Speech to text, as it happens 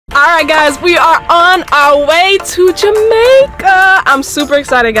right, guys, we are on our way to Jamaica. I'm super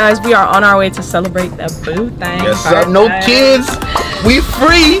excited, guys. We are on our way to celebrate the boo thing. Yes, sir. No kids. We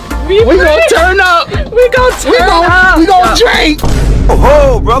free. We gonna turn up. We gonna turn up. We gonna drink.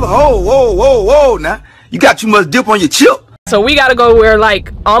 Oh, brother. Whoa. Now, you got too much dip on your chip. So we gotta go. We're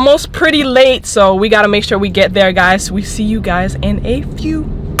like almost pretty late, so we gotta make sure we get there, guys. We see you guys in a few.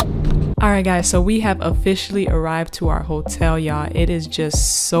 Alright, guys, so we have officially arrived to our hotel, y'all. It is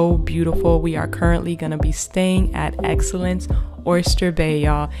just so beautiful. We are currently gonna be staying at Excellence Oyster Bay,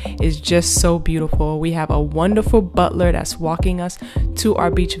 y'all. It's just so beautiful. We have a wonderful butler that's walking us to our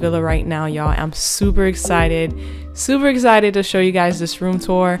beach villa right now, y'all. I'm super excited to show you guys this room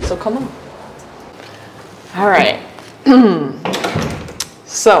tour. So come on. All right.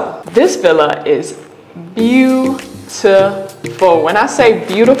 So this villa is beautiful. When I say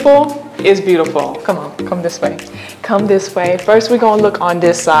beautiful, it's beautiful. Come on, come this way. Come this way. First, we're gonna look on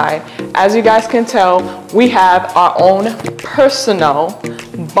this side. As you guys can tell, we have our own personal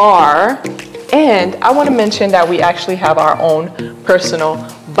bar. And I wanna mention that we actually have our own personal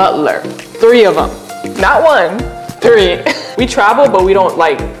butler. 3 of them, not 1, 3. We travel, but we don't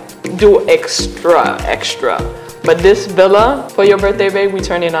like do extra. But this villa, for your birthday, babe, we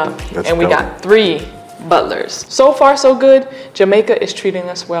turning up. And we got 3 butlers. So far, so good. Jamaica is treating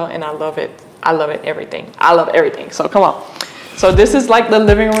us well, and I love it. I love it, everything. I love everything. So come on. So this is like the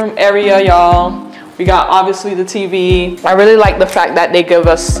living room area, y'all. We got obviously the TV. I really like the fact that they give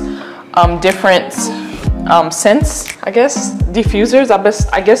us different scents, I guess. Diffusers.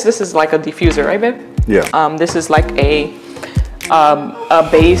 I guess this is like a diffuser, right, babe? Yeah. This is like a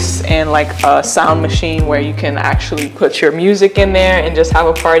bass and like a sound machine where you can actually put your music in there and just have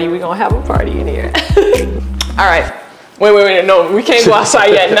a party. We're gonna have a party in here. All right. Wait, no, we can't go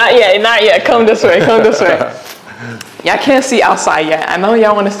outside yet. Not yet. Come this way. Y'all can't see outside yet. I know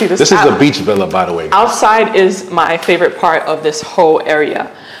y'all want to see this. This is a beach villa, by the way. Outside is my favorite part of this whole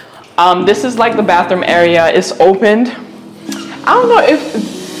area. This is like the bathroom area. It's opened. I don't know if,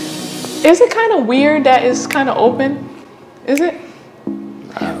 is it kind of weird that it's kind of open? Is it?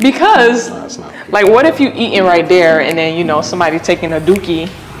 Because, like, what if you eating right there and then, you know, somebody taking a dookie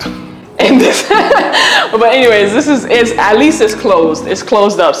and this, but anyways, this is at least it's closed. It's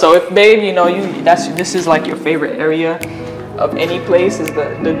closed up. So if, babe, you know, this is like your favorite area of any place is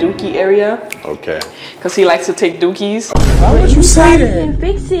the dookie area. Okay. Because he likes to take dookies. Why would you say that?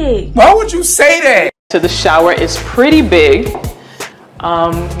 Fix it. Why would you say that? So the shower is pretty big.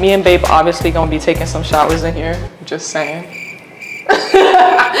 Me and babe obviously gonna be taking some showers in here. Just saying.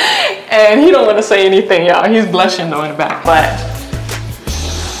 And he don't want to say anything, y'all. He's blushing though in the back. But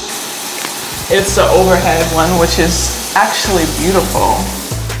it's the overhead one, which is actually beautiful.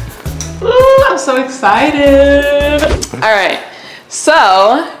 Ooh, I'm so excited. All right,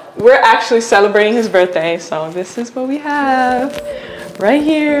 so we're actually celebrating his birthday. So this is what we have right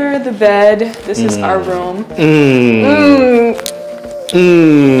here, the bed. This is our room.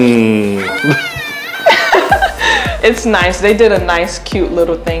 It's nice. They did a nice, cute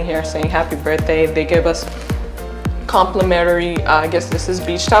little thing here saying happy birthday. They gave us complimentary, I guess this is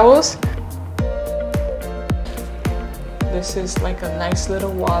beach towels. This is like a nice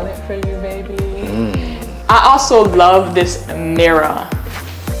little wallet for you, baby. I also love this mirror.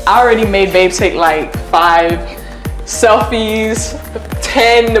 I already made babe take like 5 selfies,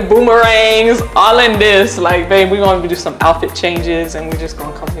 10 boomerangs, all in this. Like, babe, we're gonna do some outfit changes and we're just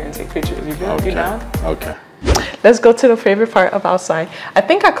gonna come here and take pictures. You good? Okay. You down? Okay. Let's go to the favorite part of outside. I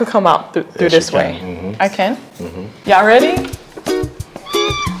think I could come out through this way. I can? Y'all ready?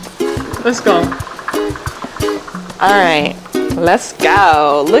 Let's go. All right, let's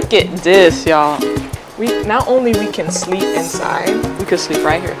go. Look at this, y'all. Not only we can sleep inside, we can sleep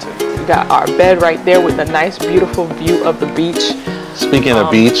right here too. We got our bed right there with a nice, beautiful view of the beach. Speaking of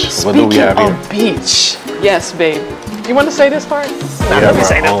beach, what do we have here? Speaking of beach, yes, babe. You want to say this part? Let me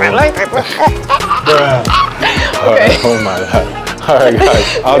say this part. Okay. Oh my God. All right,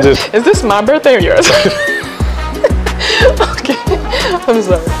 guys. I'll just. Is this my birthday or yours? Okay. I'm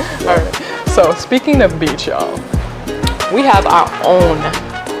sorry. All right. So speaking of beach, y'all, we have our own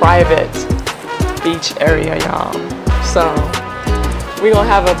private beach area, y'all. So we're gonna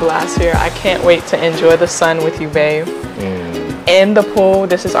have a blast here. I can't wait to enjoy the sun with you, babe. And the pool.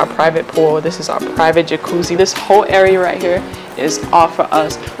 This is our private pool. This is our private jacuzzi. This whole area right here is all for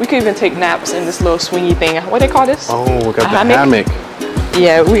us. We could even take naps in this little swingy thing. What do they call this? Oh, we got the hammock.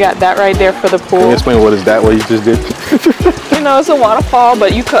 Yeah, we got that right there for the pool. Can you explain what is that, what you just did? You know, it's a waterfall,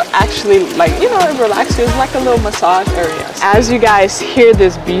 but you could actually, like, you know, relax. It's like a little massage area. As you guys hear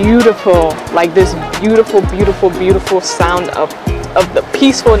this beautiful, like this beautiful, beautiful, beautiful sound of of the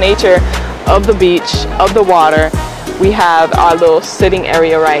peaceful nature of the beach, of the water, we have our little sitting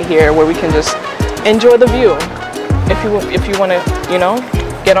area right here where we can just enjoy the view. If you want to, you know,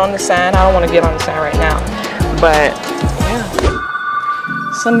 get on the sand. I don't want to get on the sand right now, but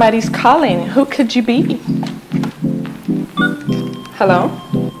yeah. Somebody's calling. Who could you be? Hello?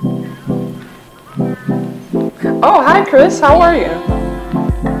 Oh, hi Chris, how are you?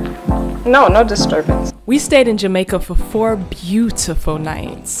 No disturbance. We stayed in Jamaica for 4 beautiful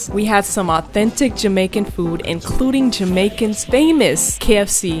nights. We had some authentic Jamaican food, including Jamaican's famous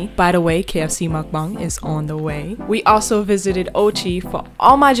KFC. By the way, KFC mukbang is on the way. We also visited Ochi. For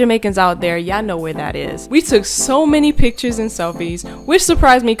all my Jamaicans out there, y'all know where that is. We took so many pictures and selfies, which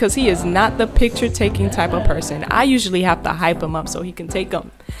surprised me because he is not the picture-taking type of person. I usually have to hype him up so he can take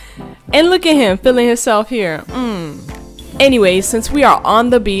them. And look at him, feeling himself here. Anyway, since we are on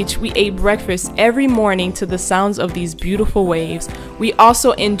the beach, we ate breakfast every morning to the sounds of these beautiful waves. We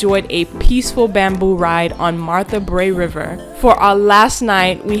also enjoyed a peaceful bamboo ride on Martha Brae River. For our last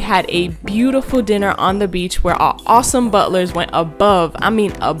night, we had a beautiful dinner on the beach where our awesome butlers went above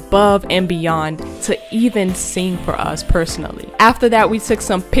and beyond to even sing for us personally. After that, we took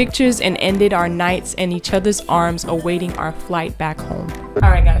some pictures and ended our nights in each other's arms awaiting our flight back home.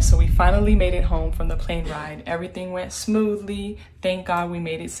 Alright guys, so we finally made it home from the plane ride. Everything went smoothly. Thank God we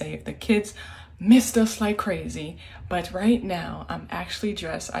made it safe. The kids missed us like crazy. But right now, I'm actually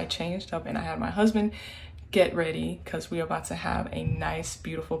dressed. I changed up and I had my husband get ready because we're about to have a nice,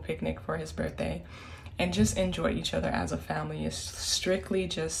 beautiful picnic for his birthday. And just enjoy each other as a family. It's strictly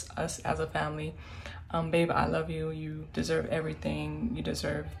just us as a family. Babe, I love you. You deserve everything. You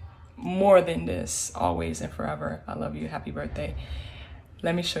deserve more than this, always and forever. I love you. Happy birthday.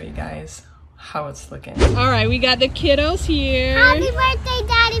 Let me show you guys how it's looking. All right, we got the kiddos here. Happy birthday,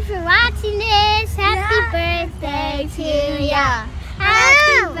 Daddy, for watching this. Happy birthday to ya.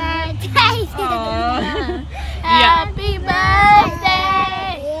 Happy birthday to ya. Happy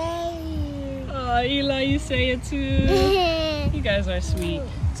birthday. Oh, Eli, you say it too. You guys are sweet.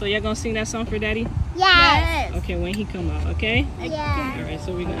 So y'all gonna sing that song for Daddy? Yes. Okay, when he come out, okay? Yeah. All right,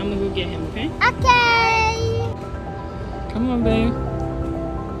 so I'm gonna go get him, okay? Okay. Come on, babe.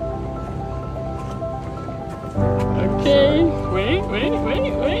 Okay, wait.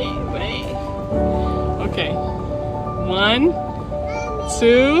 Okay, 1,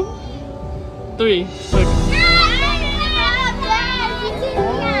 2, 3. Look.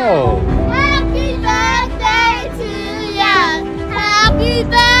 Oh. Happy birthday to ya. Happy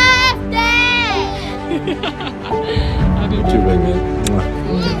birthday. Happy birthday,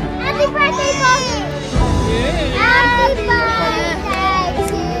 man.